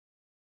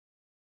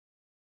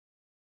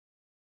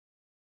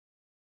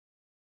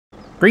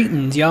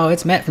Greetings, y'all.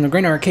 It's Matt from the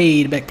Green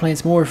Arcade, back playing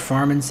some more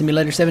Farming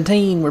Simulator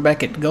 17. We're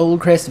back at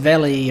Goldcrest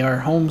Valley,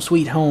 our home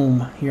sweet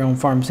home here on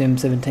Farm Sim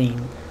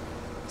 17.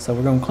 So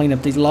we're going to clean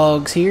up these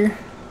logs here.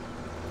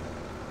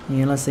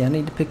 And let's see, I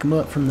need to pick them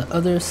up from the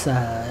other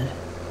side.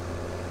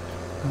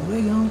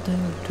 We're going to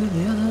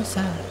the other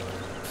side.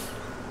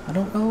 I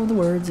don't know the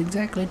words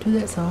exactly to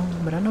that song,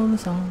 but I know the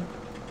song.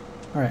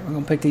 Alright, we're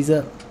going to pick these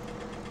up.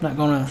 I'm not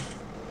going to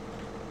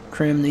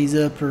trim these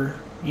up or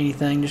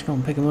anything, just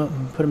gonna pick them up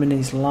and put them in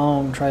this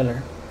long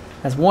trailer.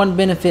 That's one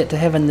benefit to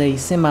having the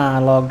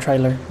semi-log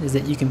trailer, is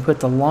that you can put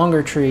the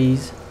longer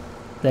trees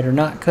that are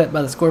not cut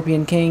by the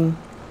Scorpion King,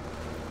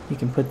 you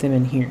can put them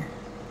in here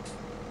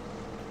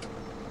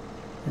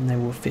and they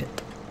will fit.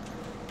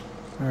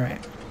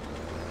 Alright,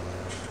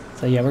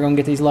 so yeah, we're gonna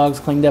get these logs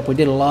cleaned up. We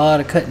did a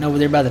lot of cutting over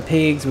there by the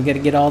pigs. We got to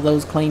get all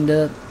those cleaned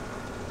up,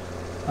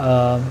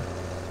 and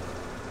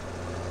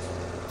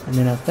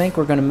then I think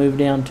we're gonna move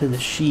down to the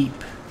sheep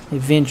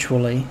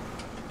eventually.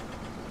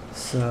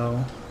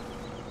 So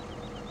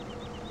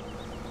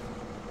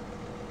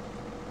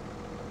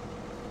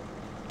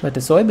but the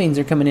soybeans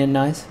are coming in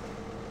nice.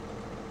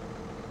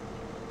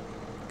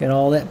 Got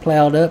all that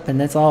plowed up,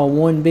 and that's all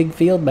one big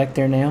field back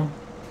there now.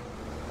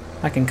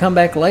 I can come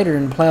back later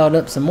and plow it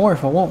up some more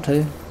if I want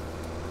to.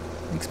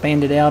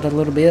 Expand it out a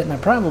little bit, and I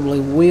probably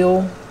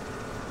will,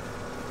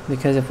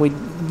 because if we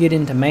get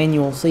into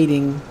manual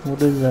seeding, we'll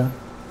do the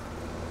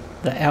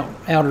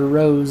outer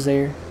rows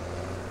there.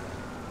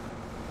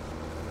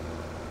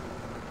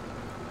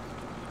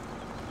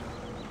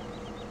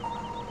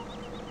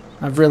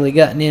 I've really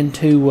gotten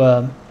into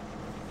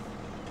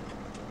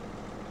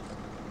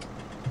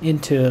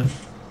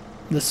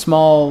the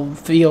small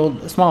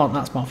field, the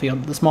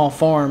small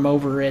farm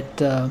over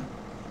at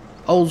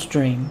Old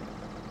Stream.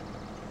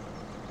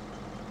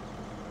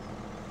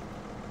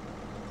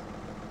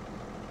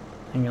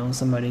 Hang on,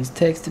 somebody's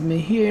texted me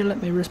here.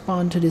 Let me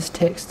respond to this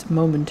text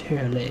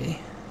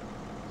momentarily.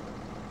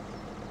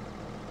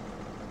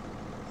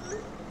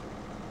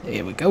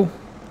 There we go.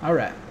 All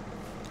right.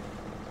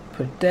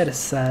 Put that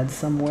aside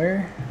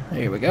somewhere.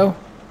 There we go.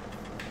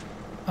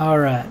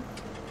 Alright.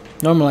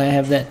 Normally I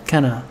have that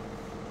kind of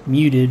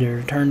muted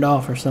or turned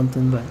off or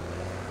something, but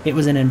it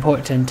was an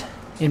importante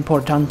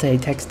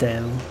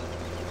textile.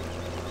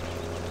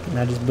 And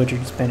I just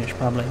butchered Spanish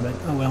probably, but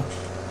oh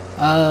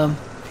well.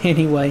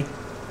 Anyway.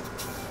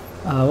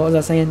 What was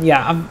I saying?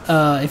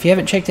 Yeah, if you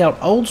haven't checked out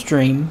Old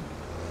Stream,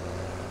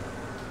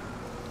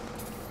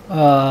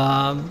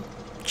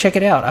 check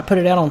it out. I put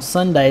it out on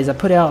Sundays. I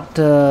put out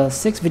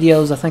 6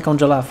 videos, I think, on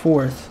July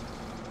 4th.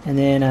 And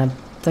then I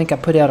think I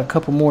put out a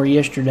couple more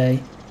yesterday,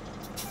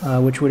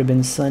 which would have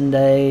been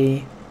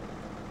Sunday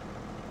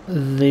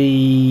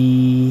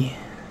the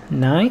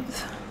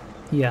 9th.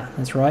 Yeah,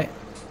 that's right.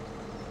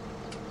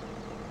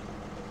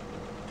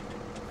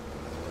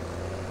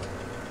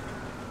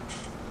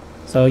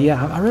 So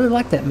yeah, I really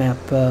like that map.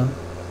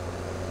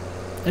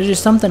 There's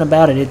just something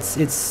about it.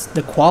 It's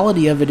the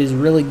quality of it is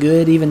really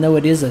good, even though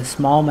it is a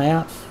small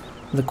map.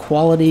 The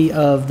quality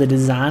of the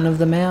design of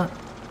the map,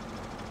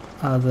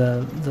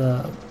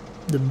 the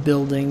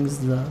buildings,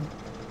 the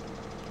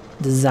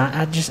design.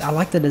 I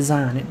like the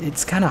design.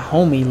 It's kind of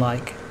homey,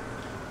 like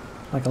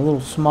a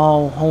little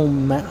small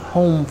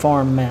home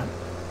farm map.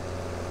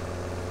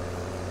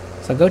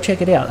 So go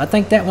check it out. I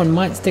think that one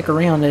might stick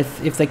around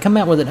if they come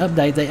out with an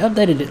update. They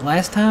updated it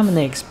last time and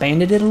they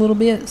expanded it a little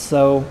bit,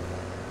 so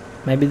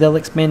maybe they'll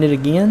expand it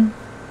again.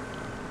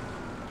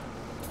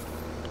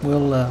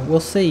 We'll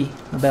see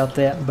about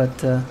that,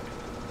 but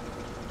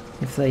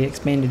if they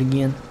expand it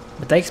again.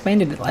 But they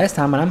expanded it last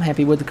time, and I'm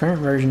happy with the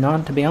current version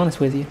on it, to be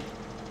honest with you.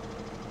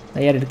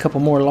 They added a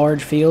couple more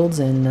large fields,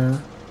 and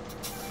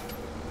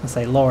I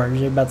say large,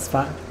 they're about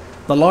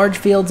the large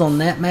fields on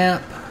that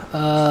map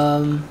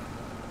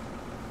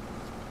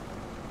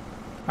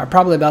are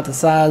probably about the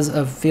size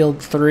of field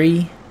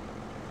 3.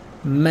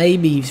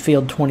 Maybe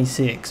field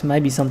 26,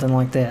 maybe something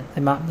like that.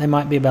 They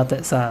might be about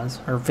that size,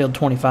 or field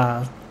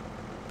 25.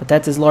 But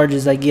that's as large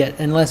as they get,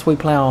 unless we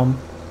plow them,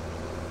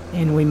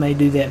 and we may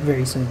do that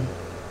very soon.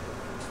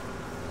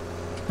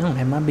 I don't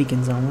have my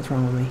beacons on. What's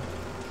wrong with me?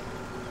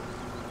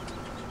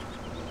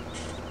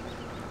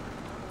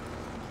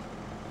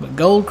 But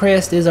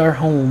Goldcrest is our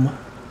home.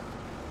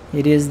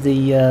 It is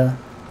the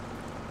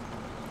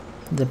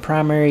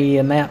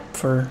primary map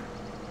for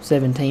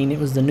 17. It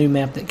was the new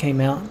map that came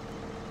out.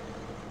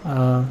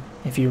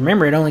 If you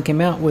remember, it only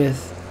came out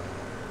with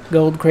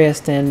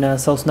Goldcrest and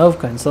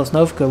Sosnovka, and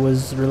Sosnovka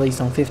was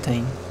released on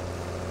 15.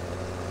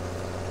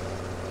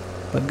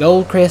 But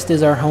Goldcrest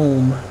is our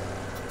home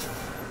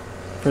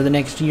for the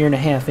next year and a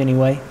half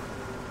anyway.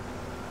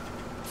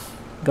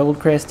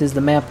 Goldcrest is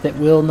the map that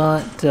will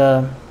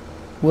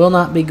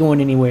not be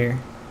going anywhere.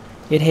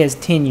 It has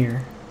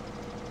tenure,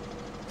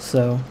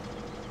 so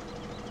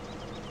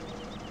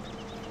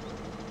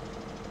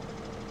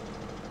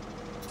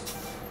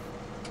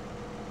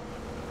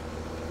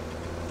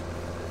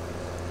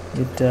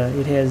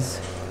it has,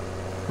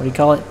 what do you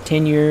call it,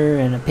 tenure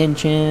and a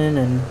pension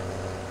and,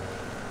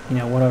 you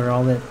know, whatever,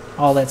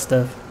 all that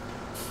stuff.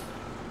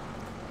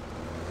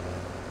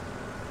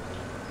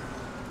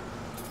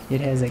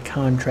 it has a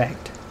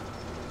contract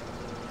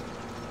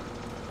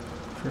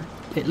for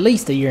at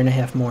least a year and a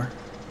half more.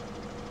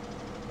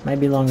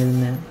 Maybe longer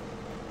than that.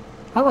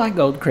 I like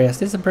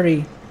Goldcrest.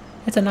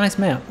 It's a nice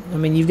map. I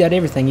mean, you've got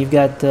everything. You've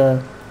got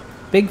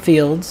big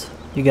fields,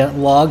 you got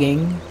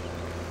logging,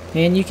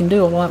 and you can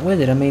do a lot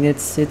with it. I mean,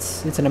 it's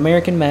an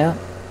American map.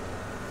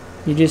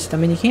 You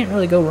can't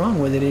really go wrong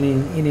with it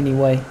in any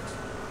way.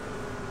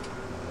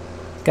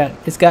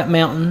 It's got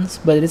mountains,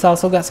 but it's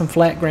also got some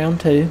flat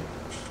ground too.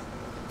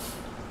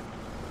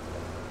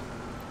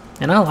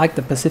 And I like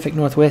the Pacific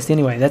Northwest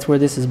anyway. That's where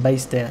this is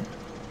based at.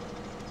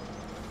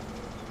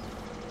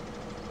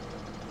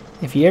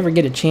 If you ever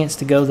get a chance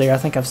to go there, I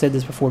think I've said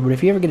this before, but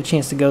if you ever get a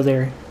chance to go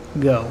there,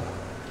 go.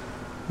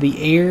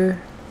 The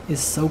air is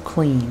so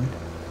clean.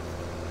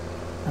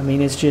 I mean,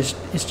 it's just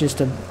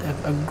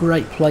a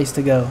great place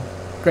to go.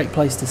 Great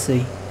place to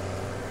see.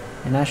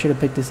 And I should have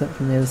picked this up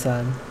from the other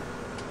side.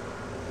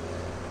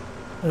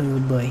 Oh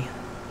boy.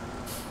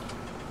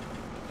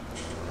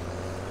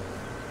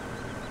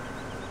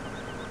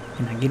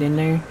 Can I get in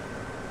there?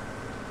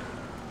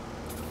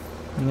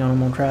 Hang on, I'm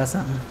gonna try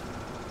something.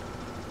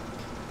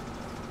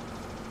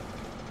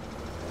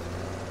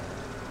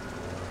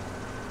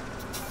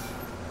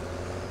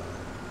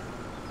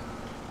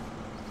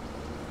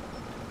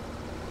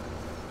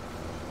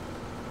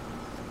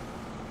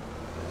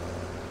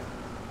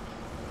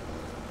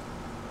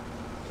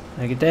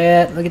 Look at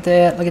that, look at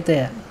that, look at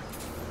that.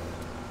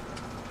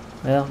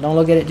 Well, don't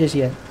look at it just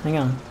yet. Hang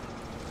on.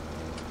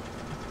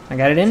 I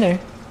got it in there.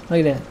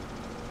 Look at that.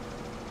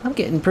 I'm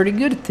getting pretty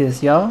good at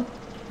this, y'all.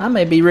 I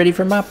may be ready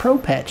for my pro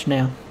patch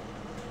now.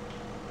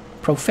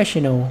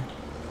 Professional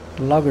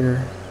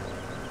logger.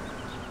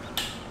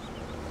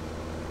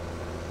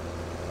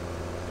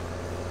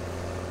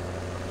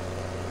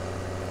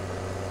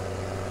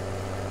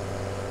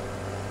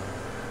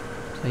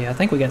 So yeah, I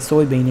think we got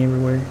soybean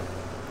everywhere,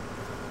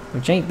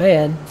 which ain't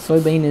bad.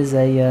 Soybean is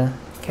a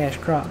cash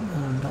crop.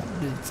 Don't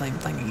do the same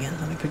thing again.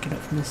 Let me pick it up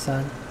from this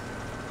side.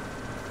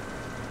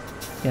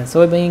 Yeah,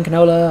 soybean,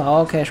 canola,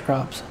 all cash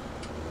crops.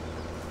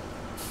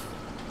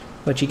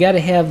 But you got to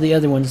have the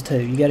other ones too.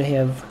 You got to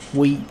have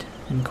wheat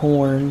and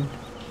corn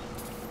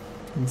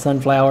and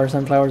sunflower.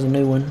 Sunflower's a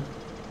new one.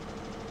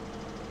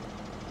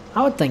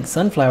 I would think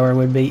sunflower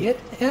would be it.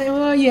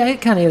 Well, yeah,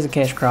 it kind of is a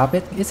cash crop.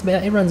 It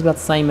runs about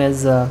the same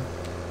as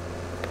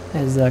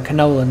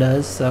canola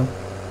does. So.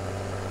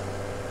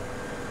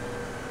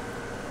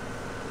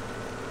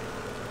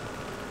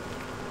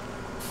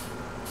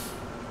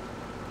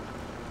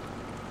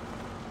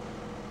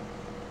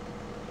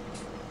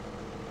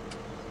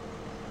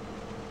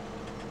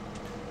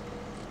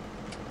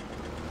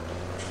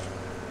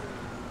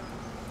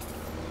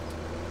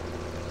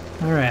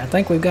 Alright, I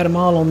think we've got them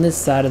all on this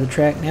side of the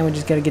track. Now we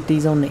just got to get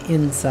these on the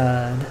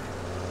inside.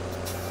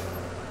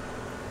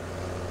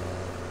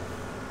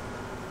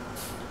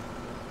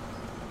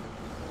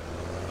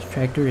 This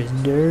tractor is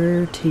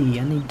dirty.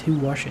 I need to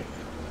wash it.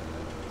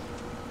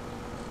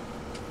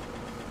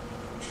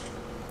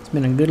 It's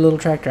been a good little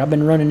tractor. I've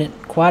been running it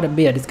quite a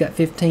bit. It's got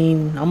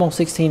 15, almost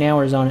 16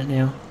 hours on it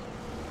now.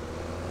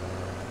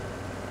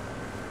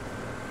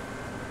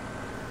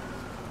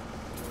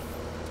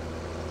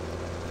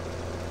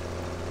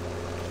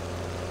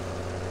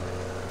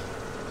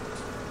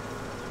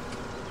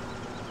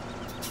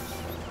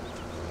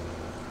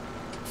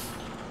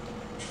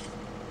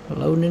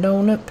 Loading it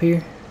on up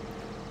here.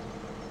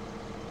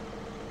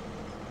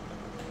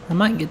 I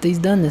might get these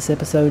done this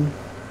episode.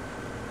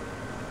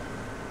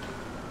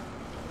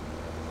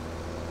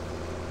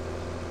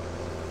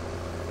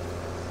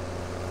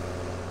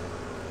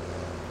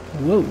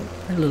 Whoa,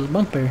 there's a little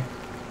bump there.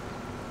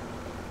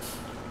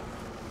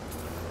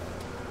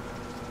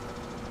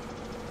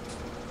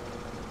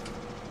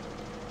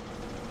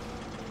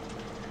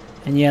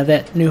 And yeah,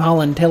 that New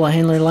Holland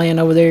telehandler laying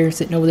over there,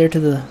 sitting over there to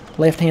the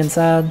left-hand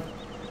side,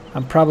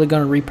 I'm probably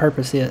going to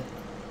repurpose it.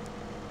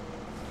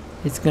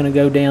 It's going to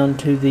go down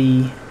to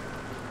the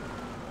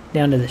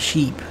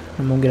sheep.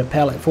 I'm going to get a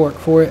pallet fork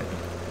for it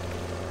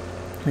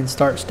and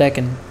start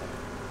stacking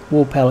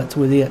wool pallets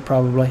with it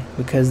probably,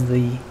 because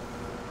the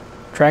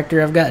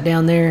tractor I've got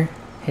down there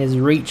has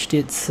reached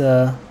its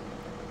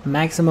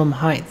maximum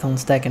height on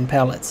stacking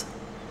pallets,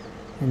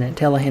 and that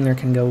telehandler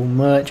can go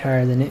much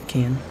higher than it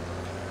can.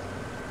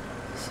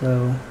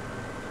 So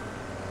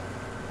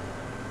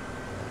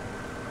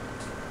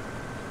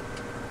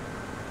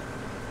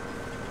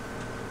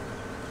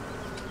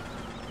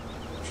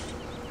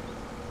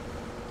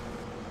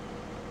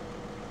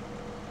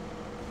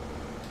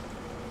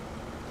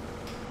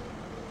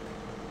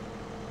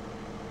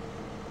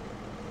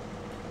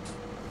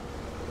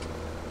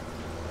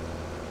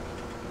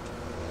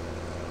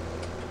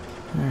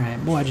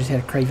alright, boy, I just had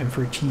a craving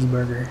for a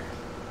cheeseburger.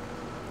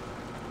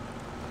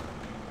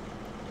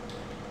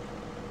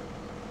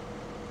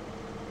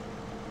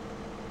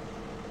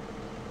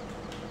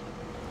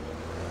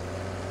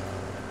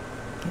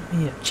 Get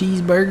me a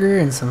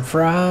cheeseburger and some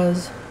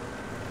fries.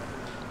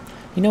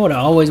 You know what I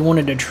always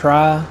wanted to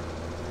try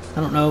I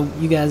don't know,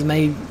 you guys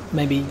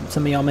maybe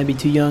some of y'all may be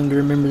too young to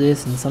remember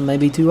this, and some may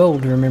be too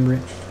old to remember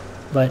it.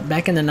 But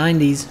back in the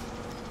 90s,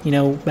 you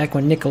know, back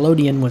when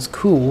Nickelodeon was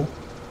cool,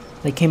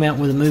 they came out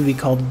with a movie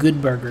called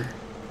Good Burger.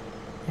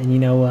 And, you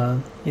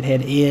know, it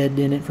had Ed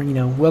in it for, you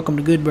know, welcome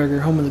to Good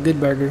Burger, home of the Good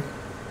Burger.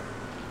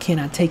 Can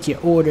I take your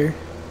order?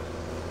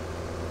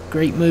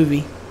 Great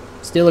movie.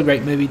 Still a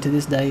great movie to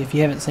this day. If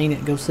you haven't seen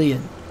it, go see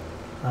it.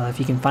 If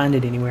you can find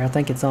it anywhere. I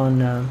think it's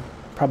on,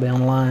 probably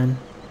online.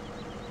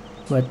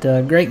 But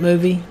great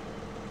movie.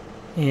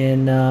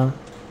 And I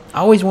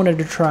always wanted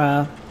to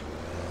try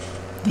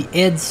the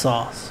Ed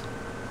sauce.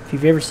 If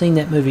you've ever seen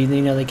that movie,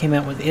 you know, they came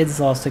out with Ed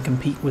sauce to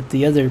compete with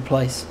the other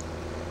place.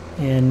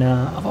 And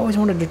I've always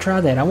wanted to try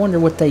that. I wonder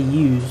what they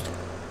used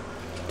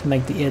to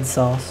make the Ed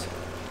sauce.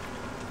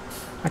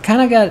 I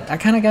kind of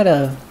got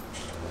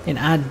an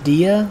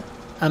idea.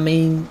 I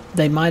mean,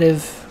 they might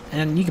have,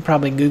 and you could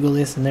probably Google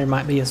this, and there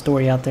might be a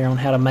story out there on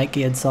how to make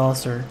Ed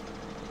sauce or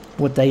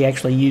what they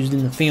actually used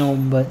in the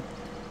film. But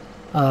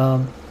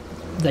what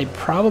they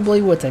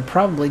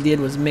probably did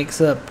was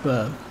mix up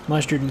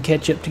mustard and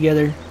ketchup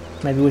together,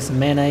 maybe with some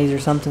mayonnaise or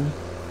something.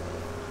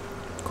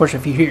 Of course,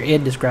 if you hear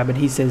Ed describe it,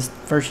 he says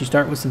first you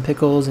start with some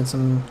pickles and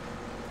some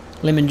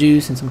lemon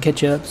juice and some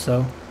ketchup.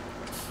 So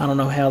I don't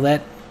know how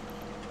that,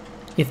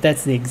 if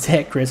that's the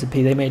exact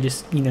recipe. They may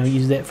just, you know,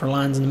 use that for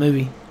lines in the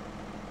movie.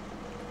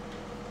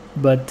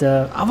 But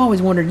I've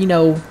always wondered, you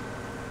know,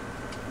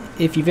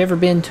 if you've ever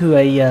been to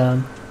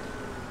a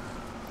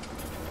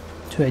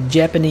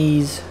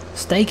Japanese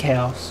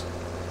steakhouse,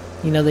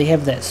 you know, they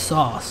have that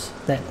sauce,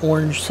 that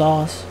orange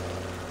sauce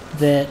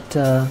that,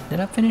 did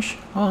I finish?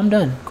 Oh, I'm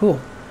done. Cool.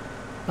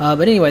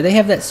 But anyway, they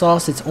have that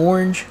sauce. It's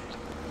orange.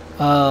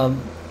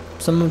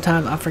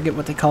 Sometimes I forget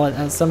what they call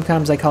it.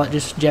 Sometimes they call it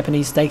just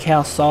Japanese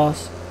steakhouse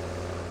sauce.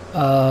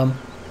 And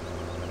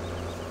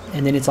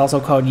then it's also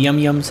called yum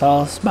yum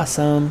sauce by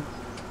some.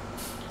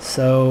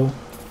 So,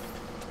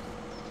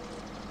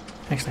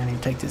 actually, I need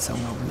to take this on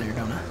over there,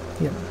 don't I?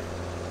 Yep.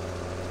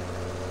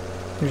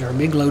 Here's our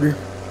big loader.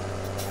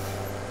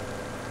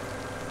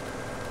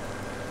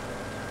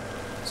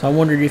 So I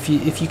wondered if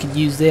you could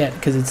use that,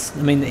 because it's,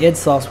 I mean, the Ed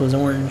sauce was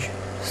orange.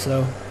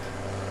 So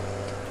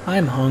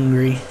I'm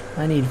hungry.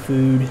 I need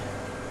food.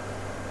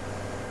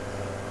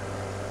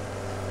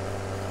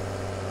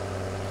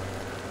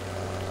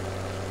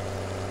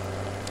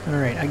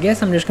 Alright, I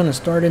guess I'm just going to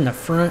start in the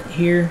front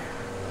here.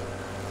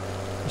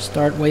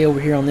 Start way over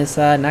here on this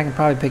side, and I can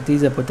probably pick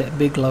these up with that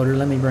big loader.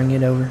 Let me bring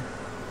it over.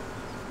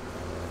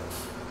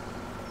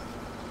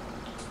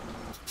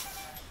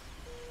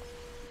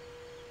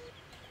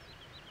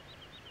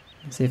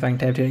 Let's see if I can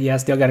tap to it. Yeah, I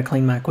still got to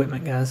clean my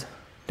equipment, guys.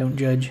 Don't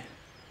judge.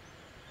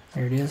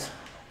 There it is.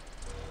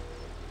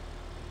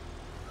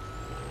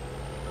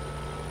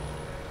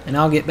 And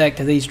I'll get back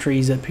to these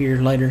trees up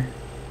here later.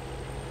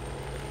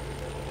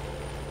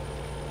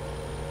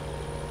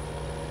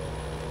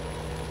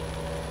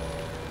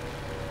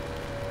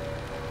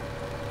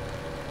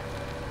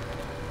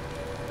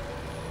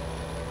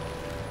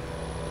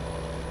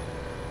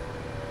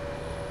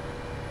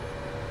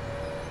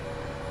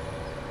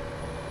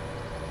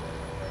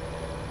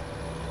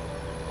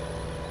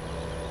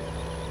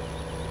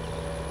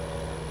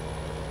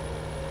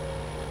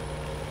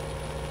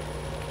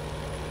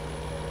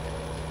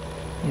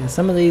 Yeah,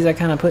 some of these I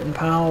kind of put in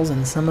piles,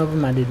 and some of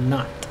them I did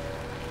not.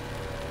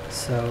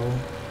 So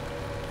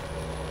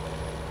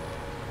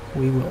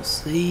we will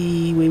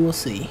see. We will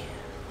see.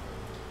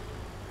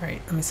 All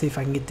right, let me see if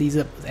I can get these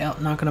up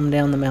without knocking them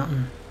down the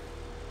mountain.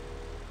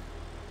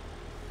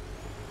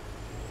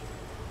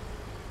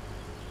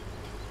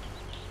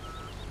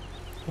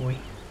 Boy.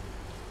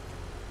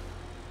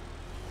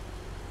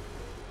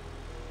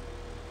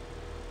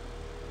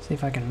 See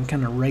if I can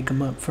kind of rake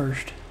them up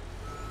first.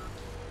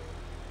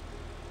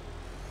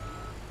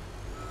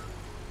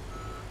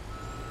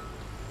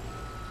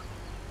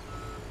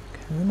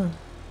 Come on.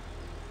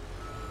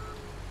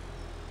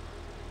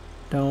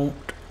 Don't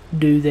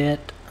do that.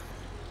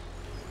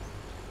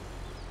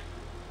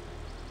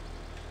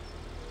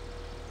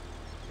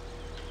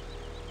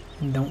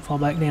 And don't fall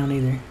back down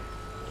either.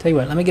 Tell you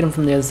what, let me get them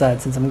from the other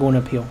side since I'm going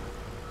uphill.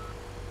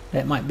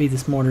 That might be the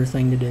smarter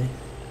thing to do.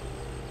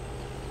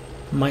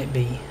 Might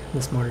be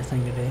the smarter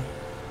thing to do.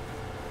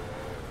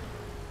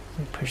 Let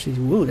me push these.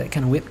 Whoa, that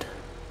kind of whipped. See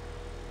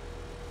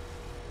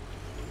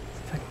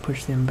if I can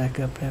push them back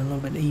up there a little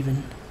bit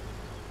even.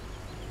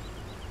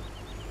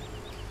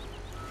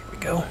 There we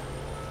go.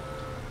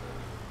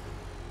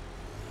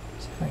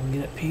 See if I can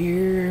get up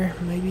here,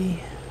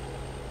 maybe.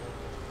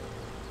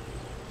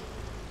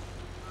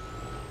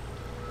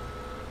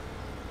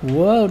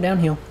 Whoa,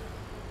 downhill.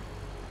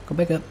 Go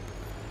back up.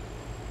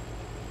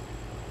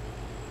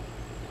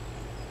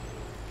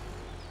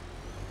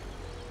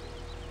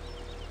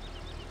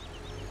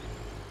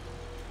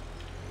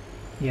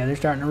 Yeah, they're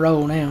starting to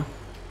roll now.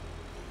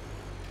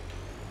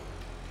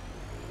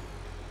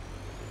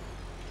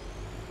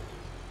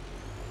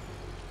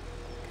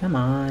 Come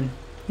on.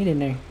 Get in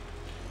there.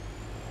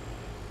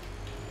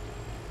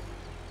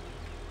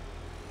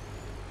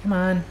 Come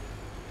on.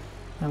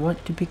 I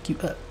want to pick you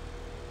up.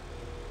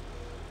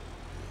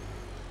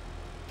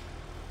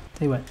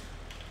 Tell you what.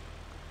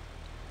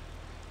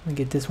 Let me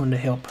get this one to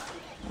help.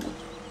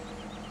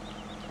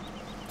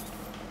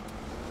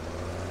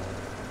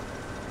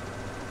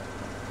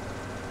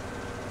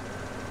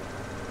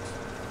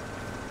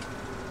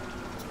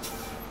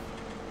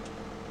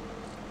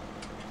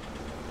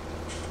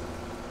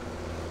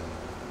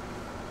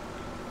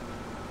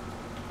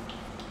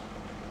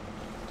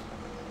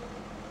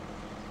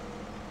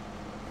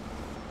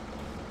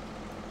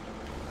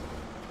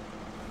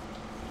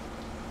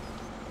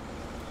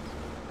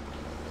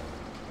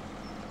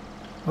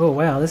 Oh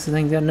wow, this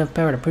thing's got enough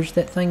power to push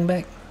that thing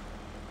back.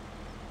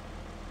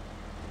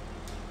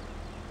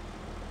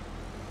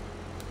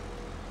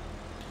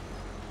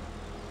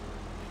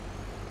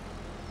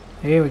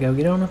 Here we go,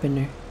 get on up in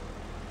there.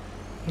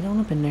 Get on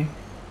up in there.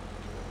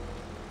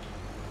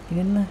 Get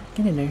in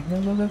there.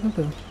 Go, go, go, go,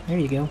 go. There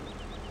you go.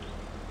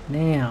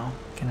 Now,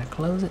 can I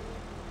close it?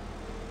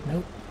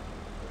 Nope.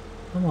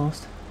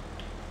 Almost.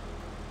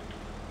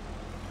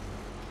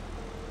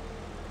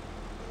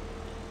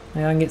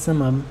 Maybe I can get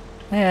some of them.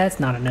 Yeah, that's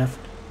not enough.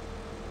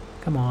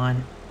 Come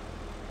on.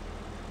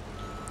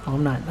 Oh,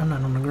 I'm not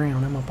on the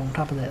ground. I'm up on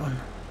top of that one.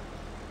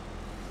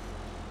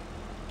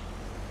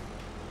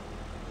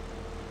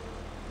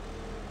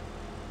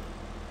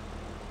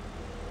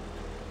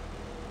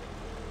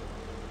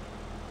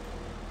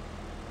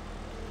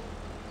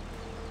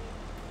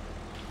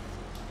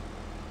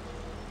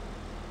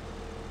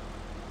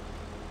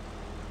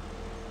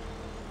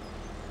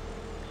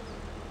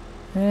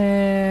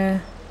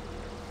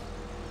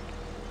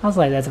 I was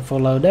like, that's a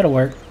full load. That'll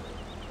work.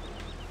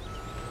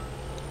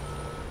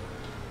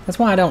 That's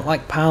why I don't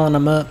like piling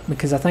them up,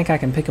 because I think I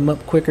can pick them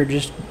up quicker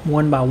just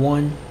one by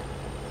one.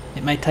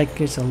 It may take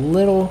just a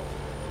little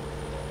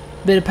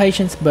bit of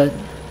patience, but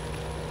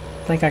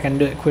I think I can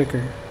do it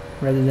quicker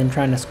rather than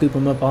trying to scoop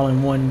them up all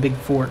in one big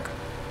fork.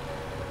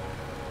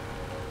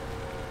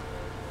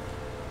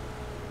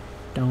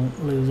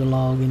 Don't lose a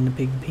log in the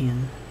pig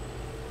pen.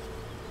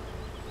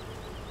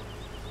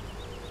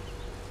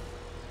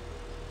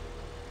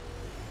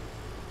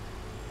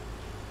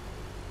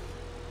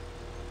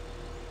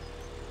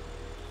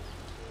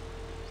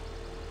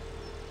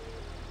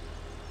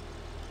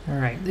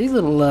 Alright, these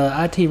little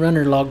IT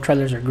runner log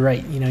trailers are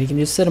great. You know, you can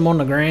just set them on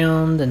the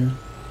ground and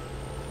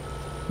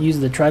use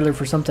the trailer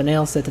for something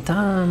else at the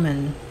time,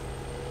 and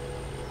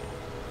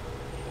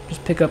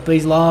just pick up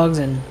these logs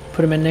and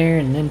put them in there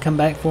and then come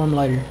back for them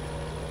later.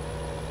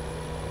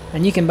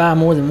 And you can buy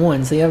more than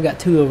one. See, I've got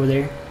two over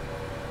there.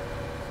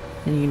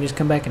 And you can just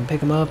come back and pick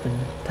them up and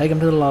take them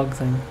to the log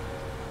thing.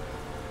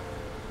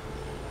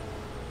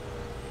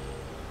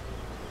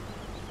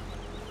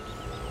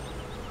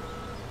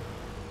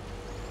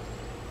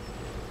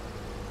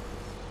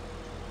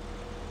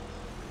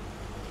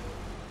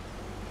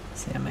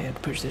 See, I may have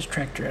to push this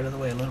tractor out of the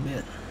way a little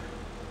bit.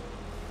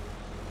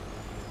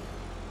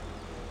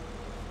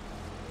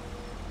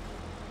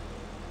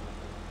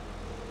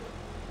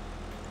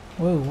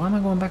 Whoa, why am I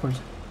going backwards?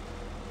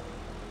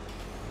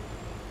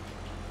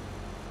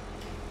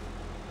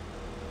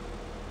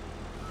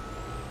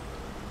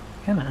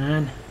 Come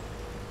on.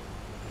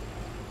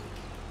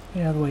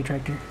 Get out of the way,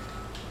 tractor.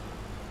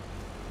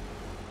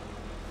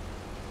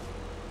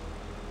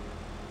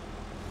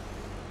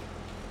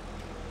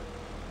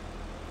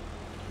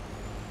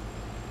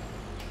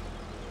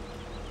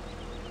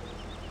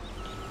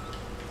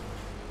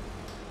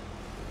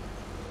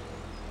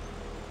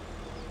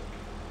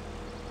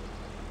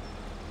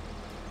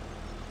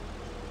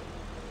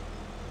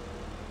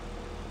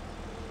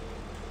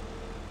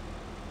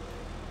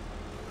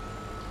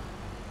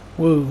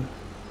 Whoa.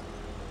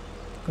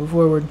 Go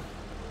forward.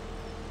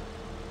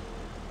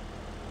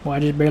 Well, I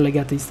just barely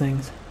got these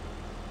things.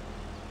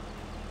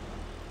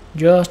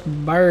 Just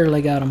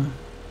barely got them.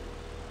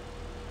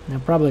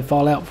 They'll probably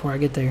fall out before I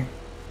get there.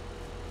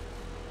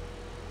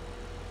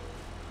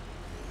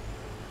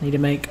 Need to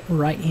make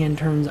right-hand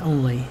turns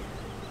only.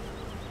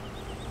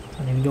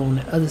 I need to go on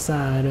the other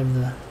side of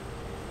the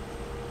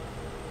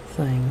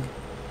thing.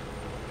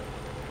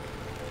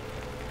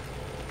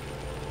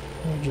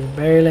 They're just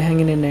barely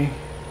hanging in there.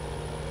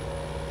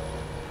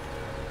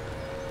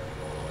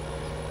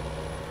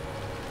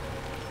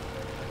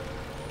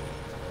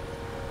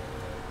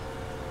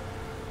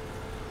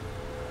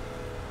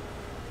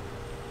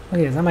 Look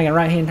at this, I make a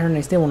right hand turn and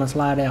they still want to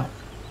slide out.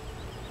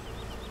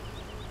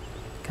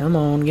 Come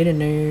on, get in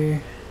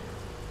there.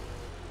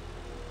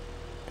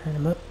 Turn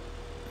them up.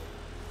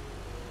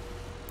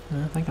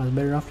 I think I was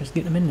better off just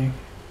getting them in there.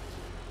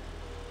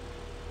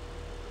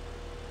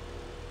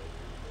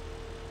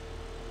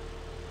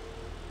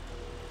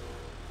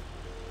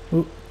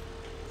 Whoop,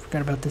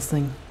 forgot about this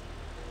thing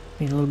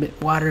being a little bit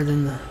wider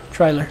than the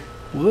trailer.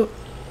 Whoop.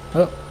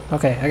 Oh,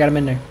 okay, I got them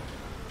in there.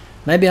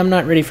 Maybe I'm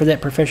not ready for that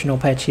professional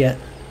patch yet.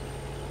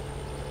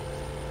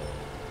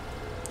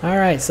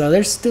 Alright, so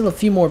there's still a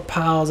few more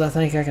piles I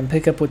think I can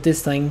pick up with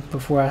this thing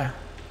before I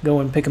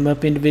go and pick them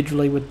up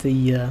individually with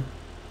the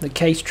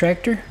case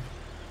tractor.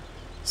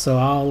 So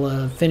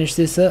I'll finish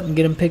this up and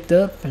get them picked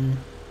up and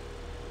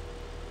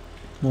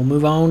we'll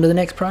move on to the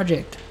next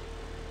project.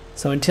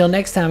 So until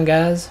next time,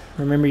 guys,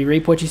 remember you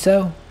reap what you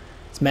sow.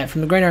 It's Matt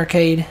from the Grain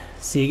Arcade.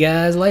 See you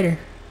guys later.